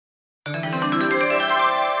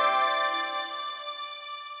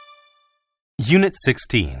Unit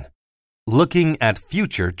 16. Looking at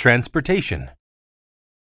future transportation.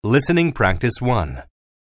 Listening practice 1.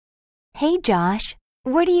 Hey, Josh,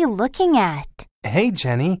 what are you looking at? Hey,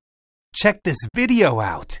 Jenny. Check this video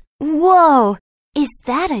out. Whoa! Is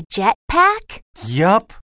that a jetpack?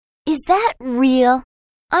 Yup. Is that real?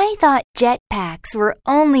 I thought jetpacks were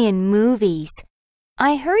only in movies.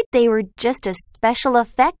 I heard they were just a special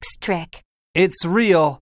effects trick. It's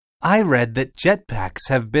real. I read that jetpacks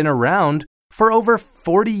have been around for over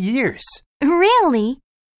 40 years. Really?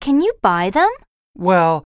 Can you buy them?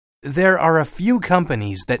 Well, there are a few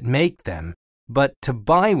companies that make them, but to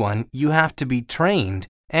buy one, you have to be trained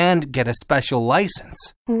and get a special license.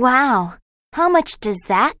 Wow! How much does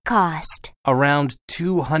that cost? Around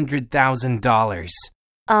 $200,000.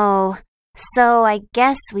 Oh, so I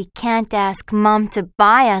guess we can't ask Mom to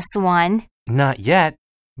buy us one. Not yet,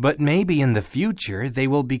 but maybe in the future they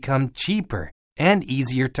will become cheaper and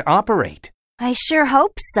easier to operate. I sure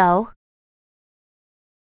hope so.